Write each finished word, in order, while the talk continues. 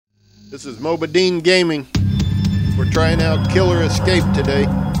This is MOBA Dean Gaming. We're trying out Killer Escape today.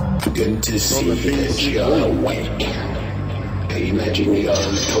 Good to see that you're awake. I imagine you're a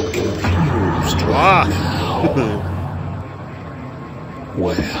little confused right now.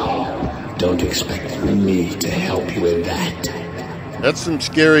 Well, don't expect me to help you with that. That's some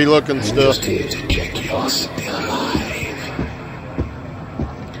scary looking stuff. I'm just here to check you're still alive.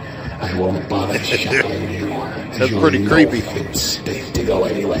 I won't bother showing you. That's pretty creepy. It's safe to go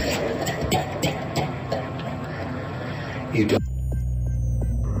anywhere. You don't.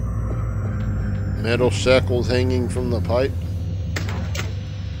 Metal shackles hanging from the pipe.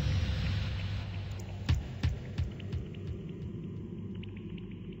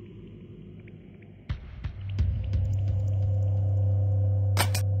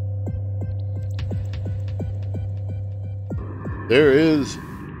 There is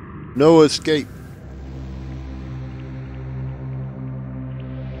no escape.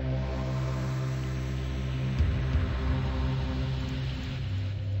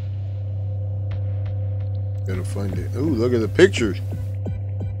 Gotta find it. Ooh, look at the pictures.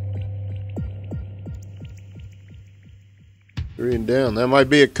 3 and down. That might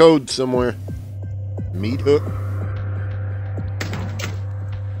be a code somewhere. Meat hook.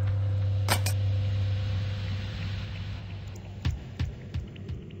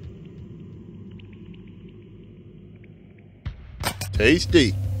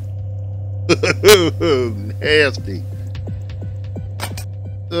 Tasty. Nasty.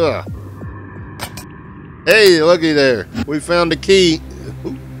 Ugh. Hey, looky there. We found a key.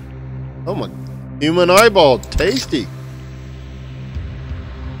 Oh my. Human eyeball. Tasty.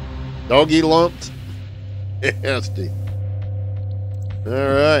 Doggy lumps. Nasty.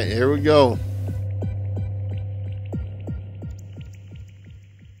 Alright, here we go.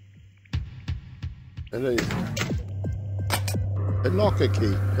 They lock a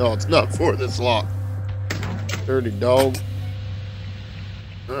key. No, it's not for this lock. Dirty dog.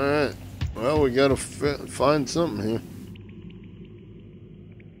 Alright. Well, we gotta find something here.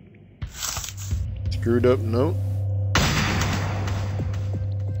 Screwed up note.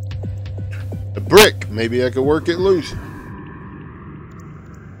 A brick. Maybe I could work it loose.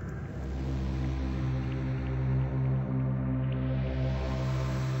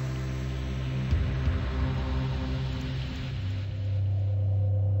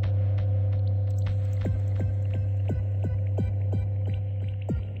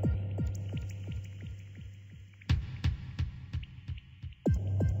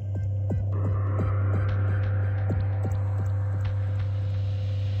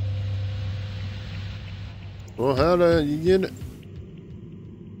 Well, how do you get it?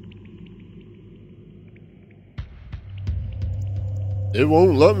 It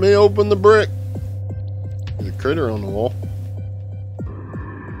won't let me open the brick. There's a critter on the wall.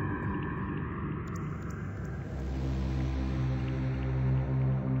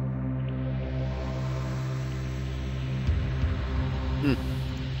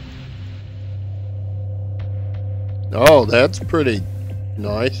 Oh, that's pretty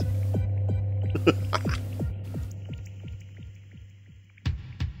nice.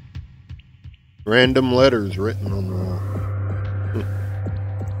 Random letters written on the wall.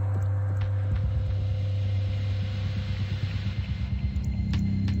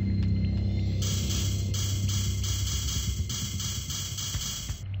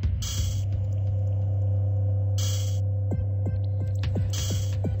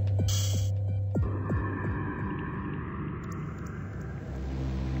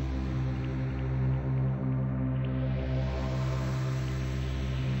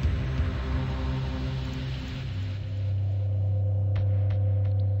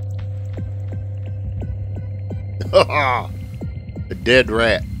 A dead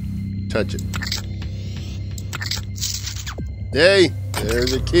rat. Touch it. Hey,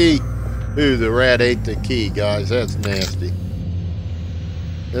 there's a key. Ooh, the rat ate the key, guys. That's nasty.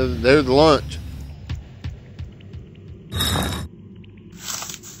 There's lunch.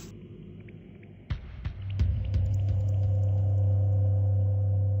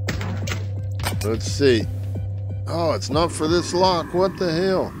 Let's see. Oh, it's not for this lock. What the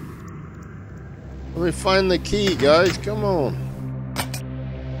hell? Let me find the key, guys. Come on.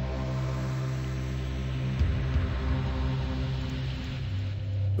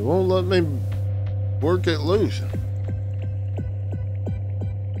 It won't let me work it loose.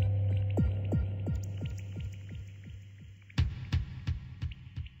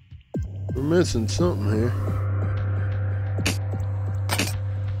 We're missing something here.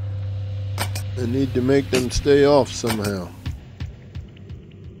 I need to make them stay off somehow.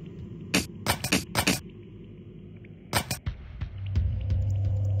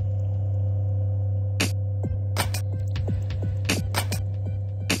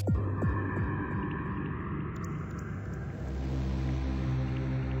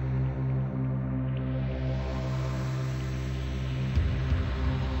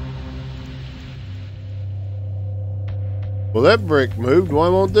 Well, that brick moved. Why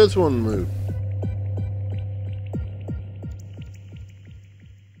won't this one move?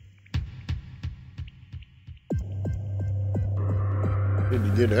 Need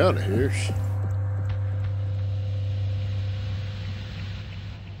to get out of here.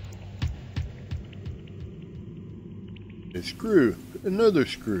 A screw. Another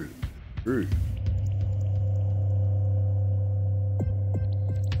screw. Screw.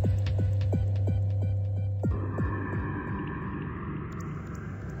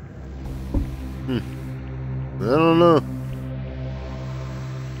 I don't know.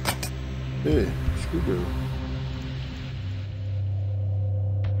 Hey, screwdriver.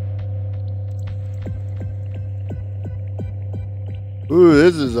 Ooh,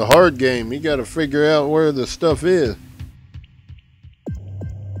 this is a hard game. You gotta figure out where the stuff is.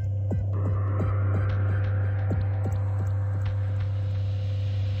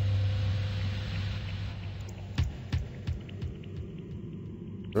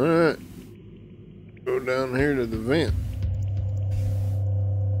 Alright. Go down here to the vent.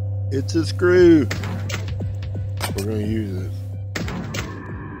 It's a screw. We're gonna use this.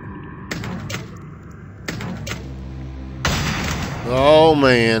 Oh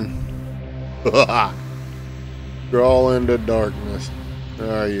man. Crawl into darkness.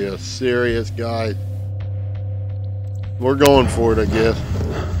 Are you serious, guys? We're going for it, I guess.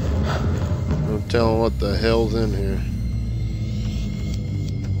 Don't tell them what the hell's in here.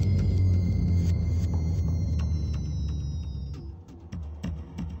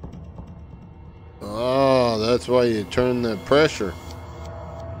 Oh, that's why you turn the pressure.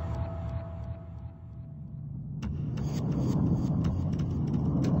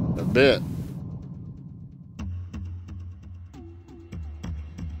 A bit.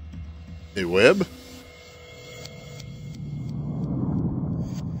 A web?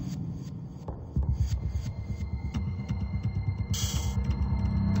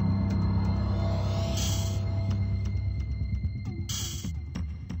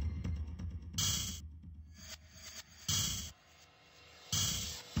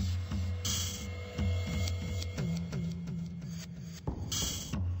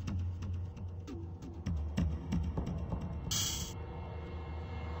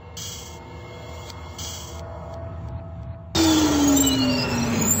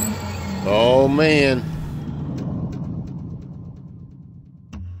 Oh man.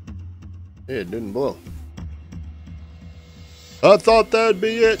 Yeah, it didn't blow. I thought that'd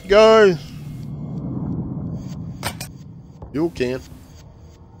be it, guys. Fuel can.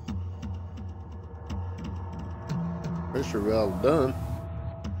 Pressure valve done.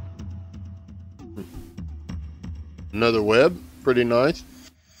 Another web. Pretty nice.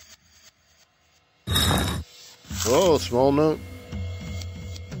 Oh, small note.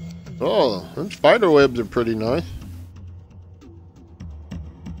 Oh, them spider webs are pretty nice.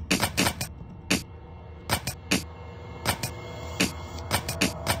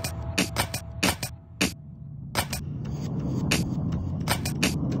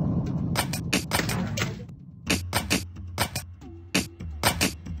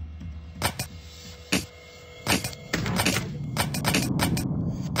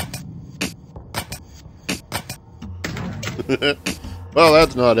 Well,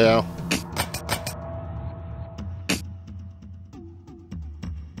 that's not how.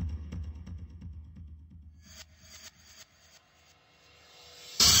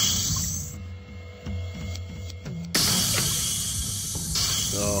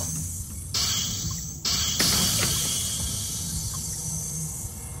 Oh.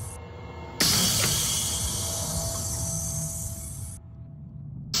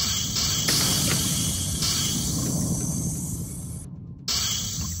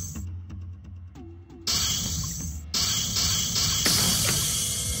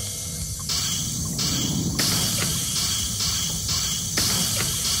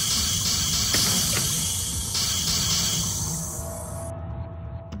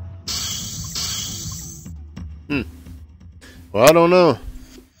 Well, I don't know.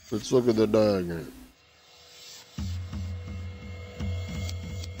 Let's look at the diagram.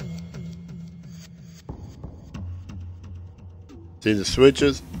 See the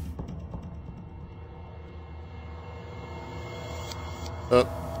switches? Up,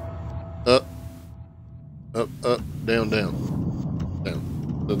 up, up, up, down, down,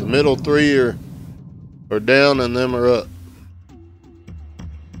 down. So the middle three are down and them are up.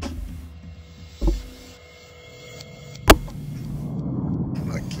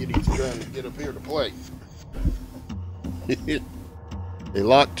 Kitty's trying to get up here to play. A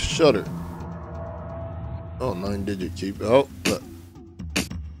locked shutter. Oh, 9-digit key. Oh, look.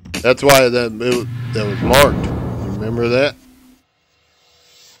 That's why that was marked. You Remember that?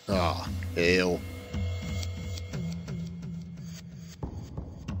 Ah, hell.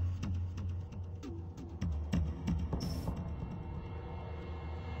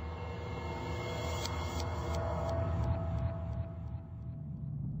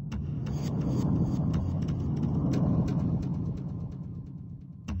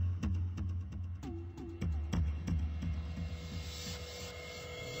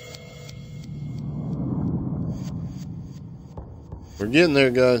 We're getting there,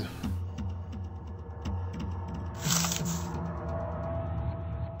 guys.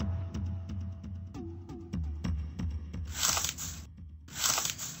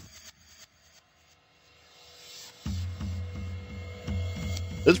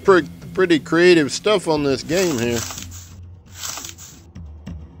 It's pretty creative stuff on this game here.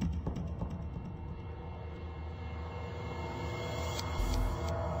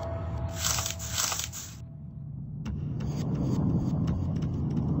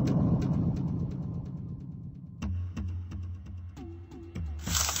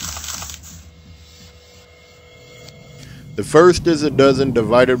 The first is a dozen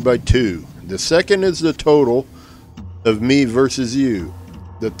divided by 2. The second is the total of me versus you.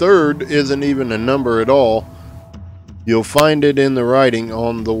 The third isn't even a number at all. You'll find it in the writing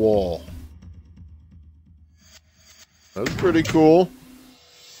on the wall. That's pretty cool.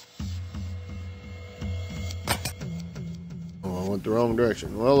 Oh, I went the wrong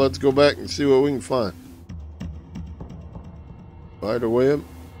direction. Well, let's go back and see what we can find. Spider web.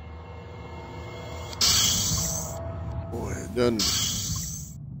 Boy, it doesn't.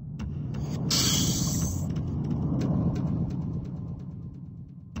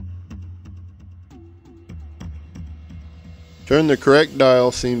 Turn the correct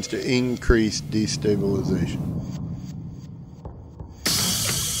dial seems to increase destabilization.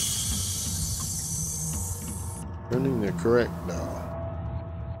 Turning the correct dial.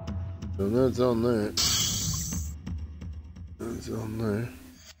 So that's on there. That's on there.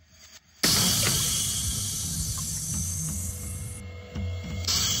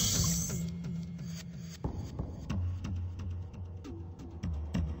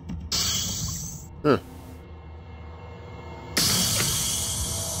 Huh.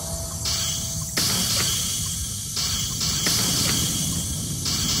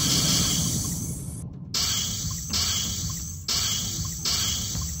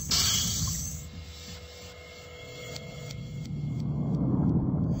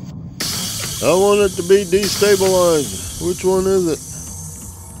 I want it to be destabilized. Which one is it?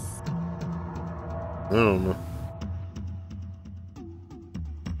 I don't know.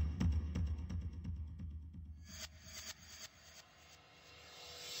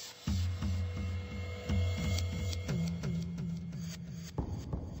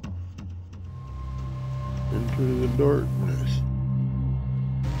 Into the darkness.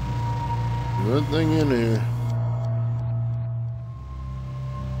 Nothing in here.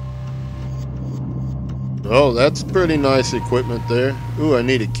 Oh, that's pretty nice equipment there. Ooh, I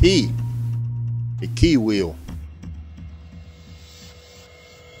need a key. A key wheel.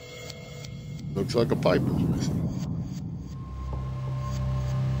 Looks like a pipe is missing.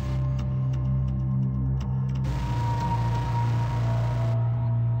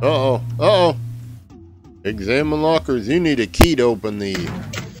 Uh-oh. Uh-oh. Examine lockers. You need a key to open these.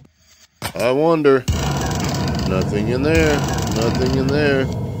 I wonder. Nothing in there. Nothing in there.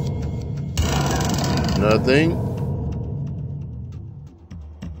 Nothing.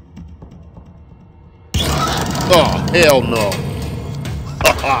 Oh, hell no.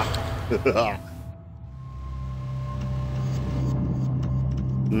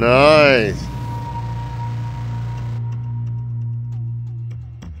 Nice.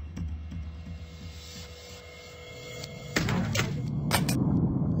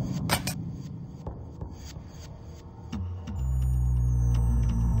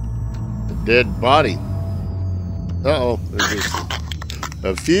 A dead body. Uh-oh, there's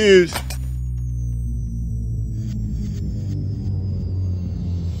a fuse.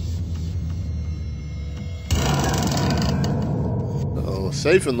 Uh-oh,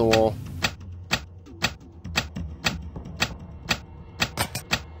 safe in the wall.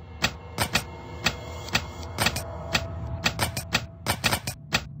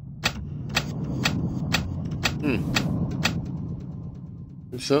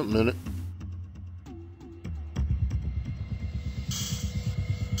 There's something in it.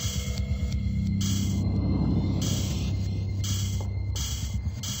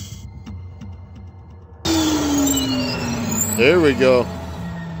 There we go.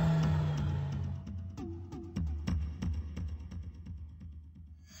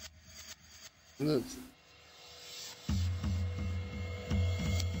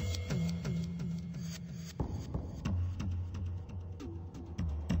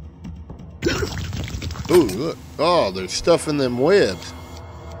 Ooh, look. Oh, there's stuff in them webs.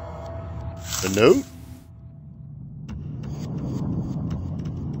 A note?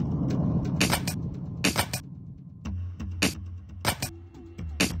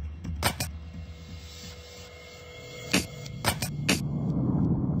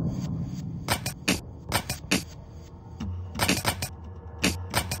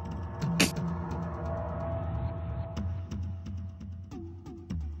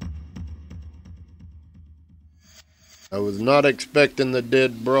 I was not expecting the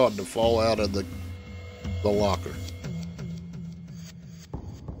dead broad to fall out of the locker. I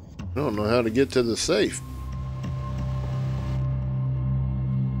don't know how to get to the safe.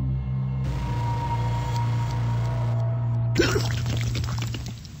 I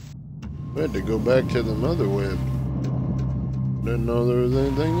had to go back to the mother web. Didn't know there was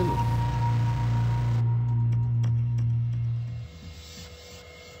anything in it.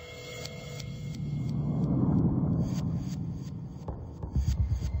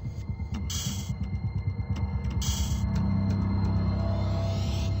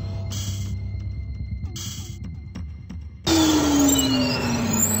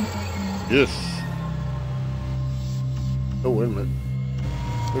 Yes. Oh, wait a minute.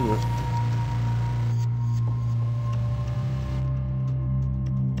 Wait a minute.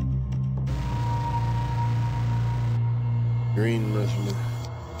 Green must be.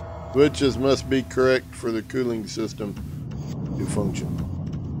 Switches must be correct for the cooling system to function.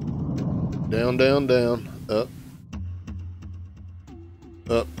 Down, down, down. Up.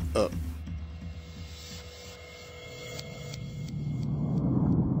 Up, up.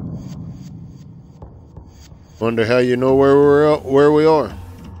 Wonder how you know where we are.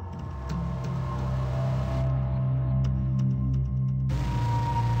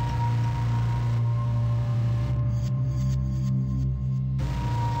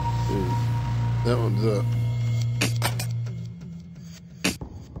 That one's up.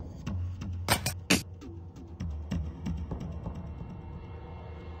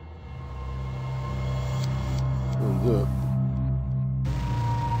 That one's up.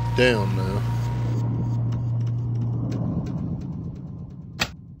 Down now.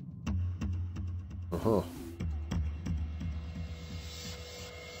 Uh-huh.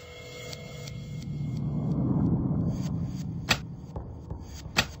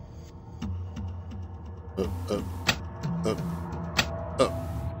 Up, up, up, up.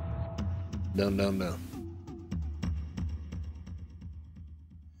 Down, down, down.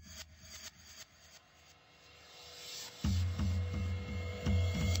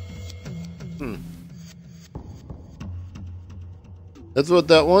 That's what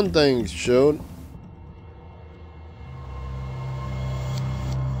that one thing showed.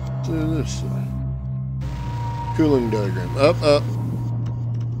 To this side. Cooling diagram. Up, up.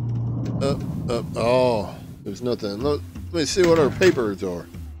 Up, up. Oh, there's nothing. Look, let me see what our papers are.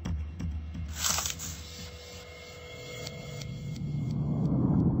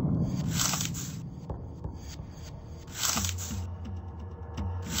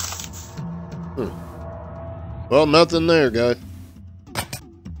 Well, nothing there, guys.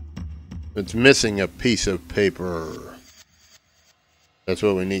 It's missing a piece of paper. That's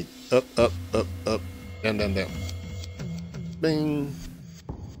what we need. Up, up, up, up. Down, down, down. Bing.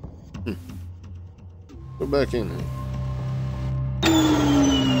 Go back in there.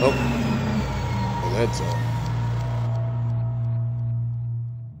 Oh. Well, that's all.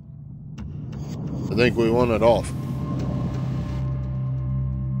 I think we want it off.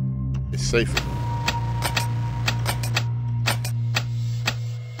 It's safer.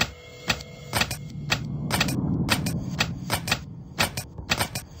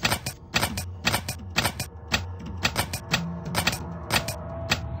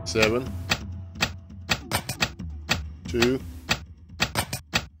 Seven. 2.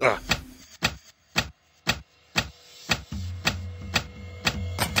 Ah.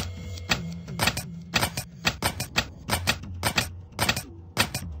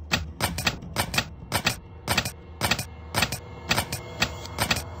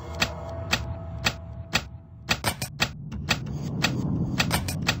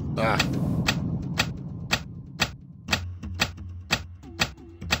 Ah.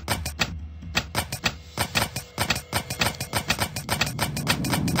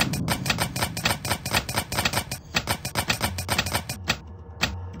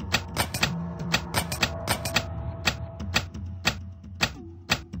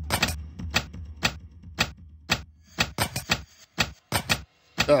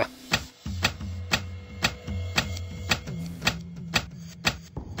 Ah.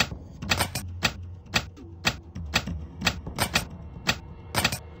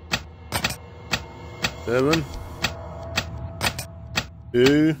 7,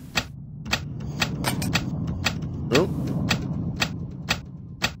 2. Nope.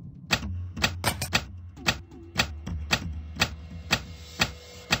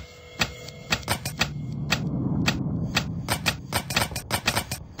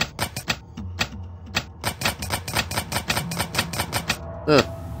 Huh.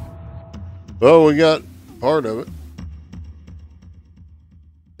 Well, we got part of it.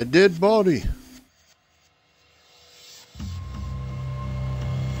 A dead body.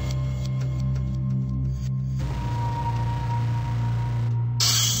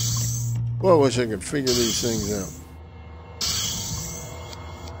 Well, I wish I could figure these things out.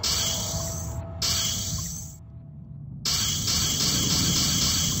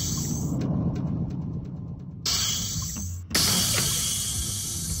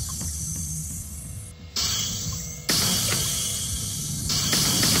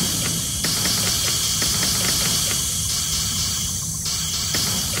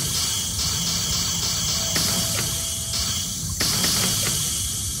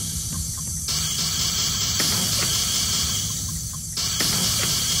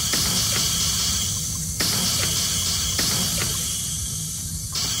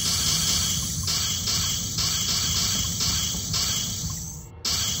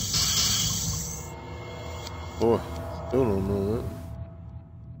 Boy, still don't know that.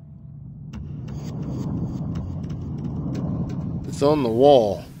 It's on the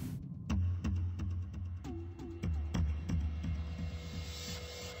wall.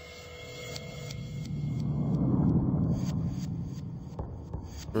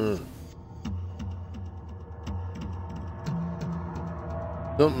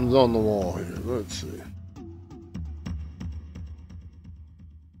 Something's on the wall here. Let's see.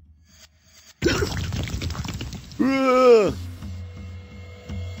 Ooh,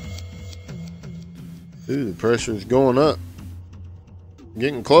 the pressure's going up.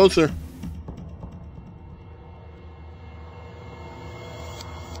 Getting closer.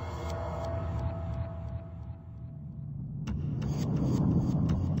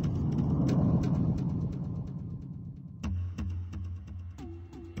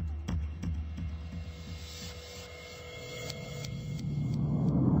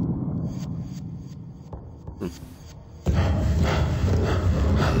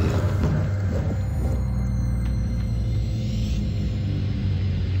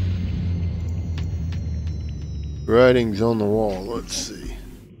 Writing's on the wall. Let's see.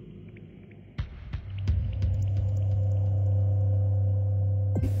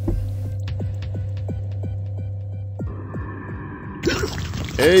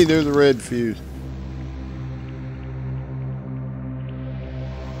 Hey, there's a red fuse.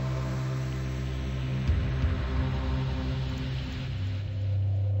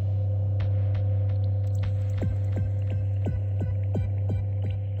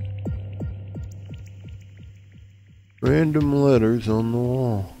 Random letters on the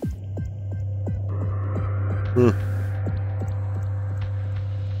wall. Huh.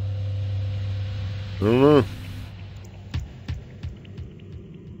 I don't know.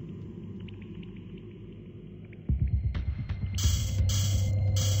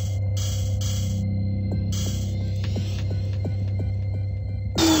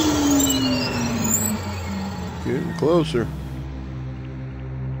 Getting closer.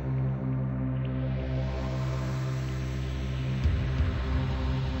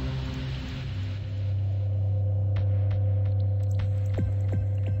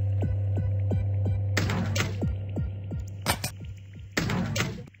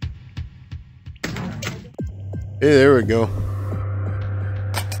 Hey, there we go.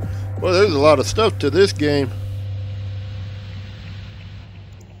 Well, there's a lot of stuff to this game.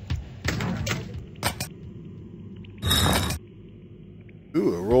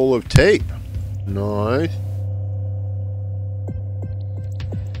 Ooh, a roll of tape. Nice.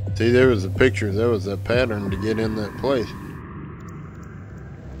 See, there was a picture. There was a pattern to get in that place.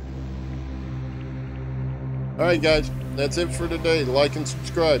 Alright guys, that's it for today. Like and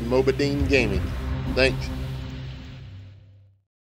subscribe, MOBA Gaming. Thanks.